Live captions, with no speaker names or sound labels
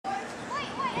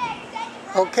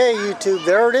Okay, YouTube,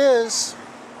 there it is.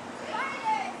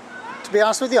 To be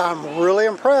honest with you, I'm really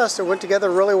impressed. It went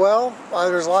together really well.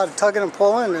 There's a lot of tugging and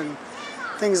pulling and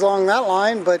things along that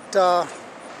line, but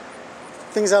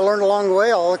things I learned along the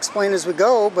way I'll explain as we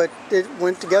go, but it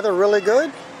went together really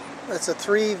good. It's a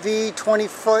 3V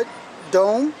 20-foot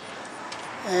dome,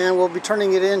 and we'll be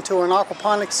turning it into an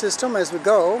aquaponics system as we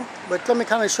go. But let me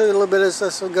kind of show you a little bit as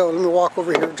this will go. Let me walk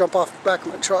over here, jump off the back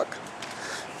of my truck.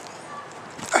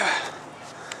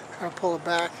 Try to pull it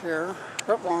back here.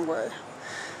 Oh, wrong way.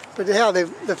 But yeah, they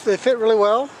fit really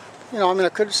well. You know, I mean,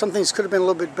 some things could have been a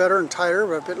little bit better and tighter,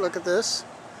 but look at this.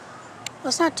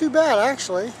 That's not too bad,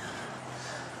 actually.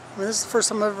 I mean, this is the first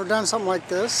time I've ever done something like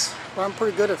this, but I'm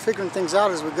pretty good at figuring things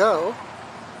out as we go.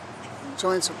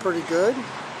 Joints are pretty good.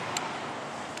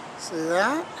 See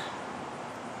that?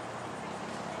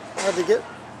 I had to get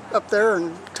up there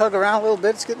and tug around a little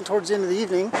bit. It's getting towards the end of the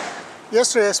evening.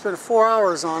 Yesterday I spent 4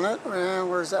 hours on it, and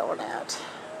where's that one at?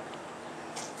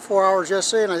 4 hours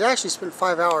yesterday, and I actually spent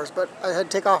 5 hours, but I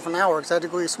had to take off an hour because I had to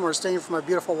go get some more stain for my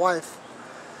beautiful wife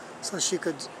so she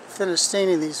could finish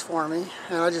staining these for me.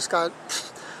 And I just got,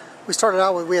 we started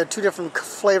out with, we had two different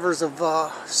flavors of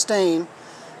stain,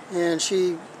 and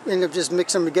she ended up just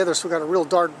mixing them together, so we got a real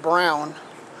dark brown.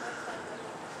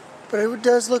 But it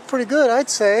does look pretty good, I'd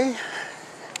say.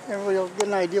 Everybody will get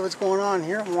an idea what's going on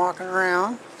here. I'm walking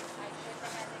around.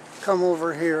 Come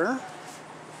over here.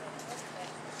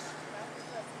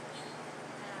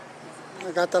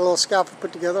 I got that little scaffold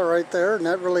put together right there, and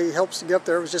that really helps to get up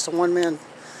there. It was just a one-man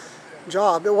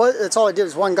job. It's all I did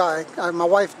was one guy. My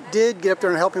wife did get up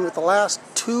there and help me with the last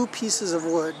 2 pieces of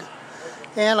wood.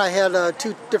 And I had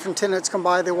 2 different tenants come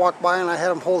by. They walked by, and I had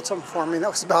them hold something for me, and that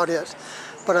was about it.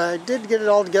 But I did get it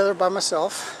all together by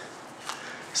myself.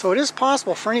 So it is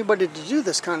possible for anybody to do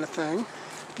this kind of thing.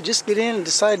 You just get in and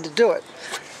decide to do it.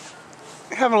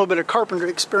 Having a little bit of carpentry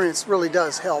experience really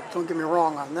does help. Don't get me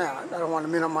wrong on that. I don't want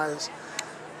to minimize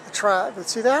the try. But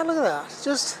see that? Look at that. It's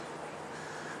just,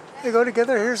 they go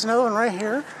together. Here's another one right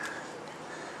here.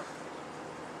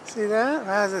 See that?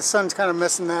 The sun's kind of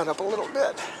messing that up a little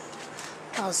bit.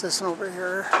 How's this one over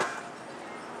here?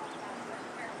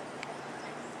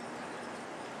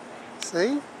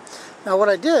 See? Now what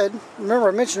I did, remember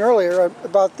I mentioned earlier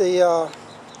about the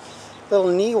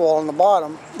little knee wall on the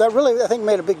bottom. That really, I think,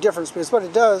 made a big difference, because what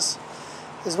it does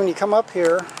is when you come up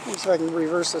here, let me see if I can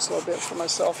reverse this a little bit for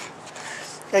myself.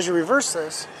 As you reverse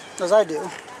this, as I do,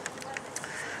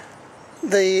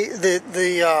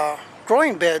 the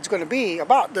groin bed's going to be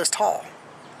about this tall.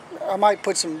 I might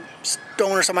put some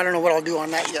stone or something, I don't know what I'll do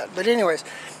on that yet. But anyways,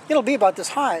 it'll be about this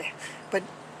high. But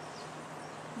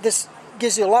this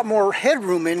gives you a lot more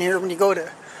headroom in here when you go to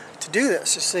do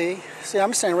this, you see. See,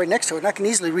 I'm standing right next to it, and I can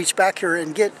easily reach back here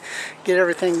and get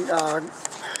everything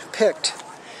picked.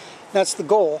 That's the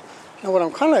goal. Now what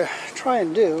I'm kind of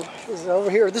trying to do is over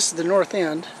here, this is the north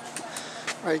end,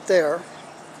 right there.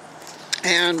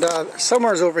 And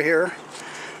somewhere's over here,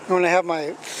 I'm going to have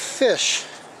my fish.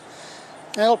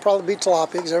 And it'll probably be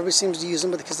tilapia, because everybody seems to use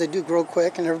them because they do grow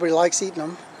quick, and everybody likes eating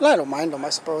them. And I don't mind them, I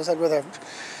suppose. I'd rather have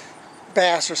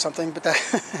bass or something, but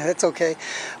that's okay.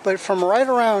 But from right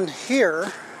around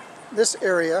here, this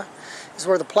area is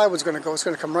where the plywood's going to go. It's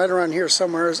going to come right around here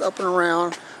somewhere, up and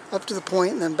around, up to the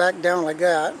point, and then back down like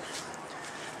that,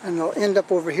 and it'll end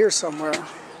up over here somewhere.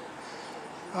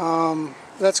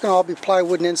 That's going to all be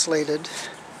plywood and insulated.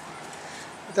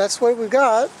 But that's what we've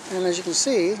got, and as you can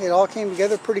see, it all came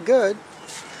together pretty good.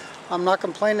 I'm not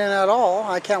complaining at all.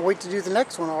 I can't wait to do the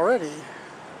next one already.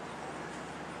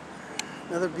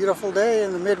 Another beautiful day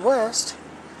in the Midwest.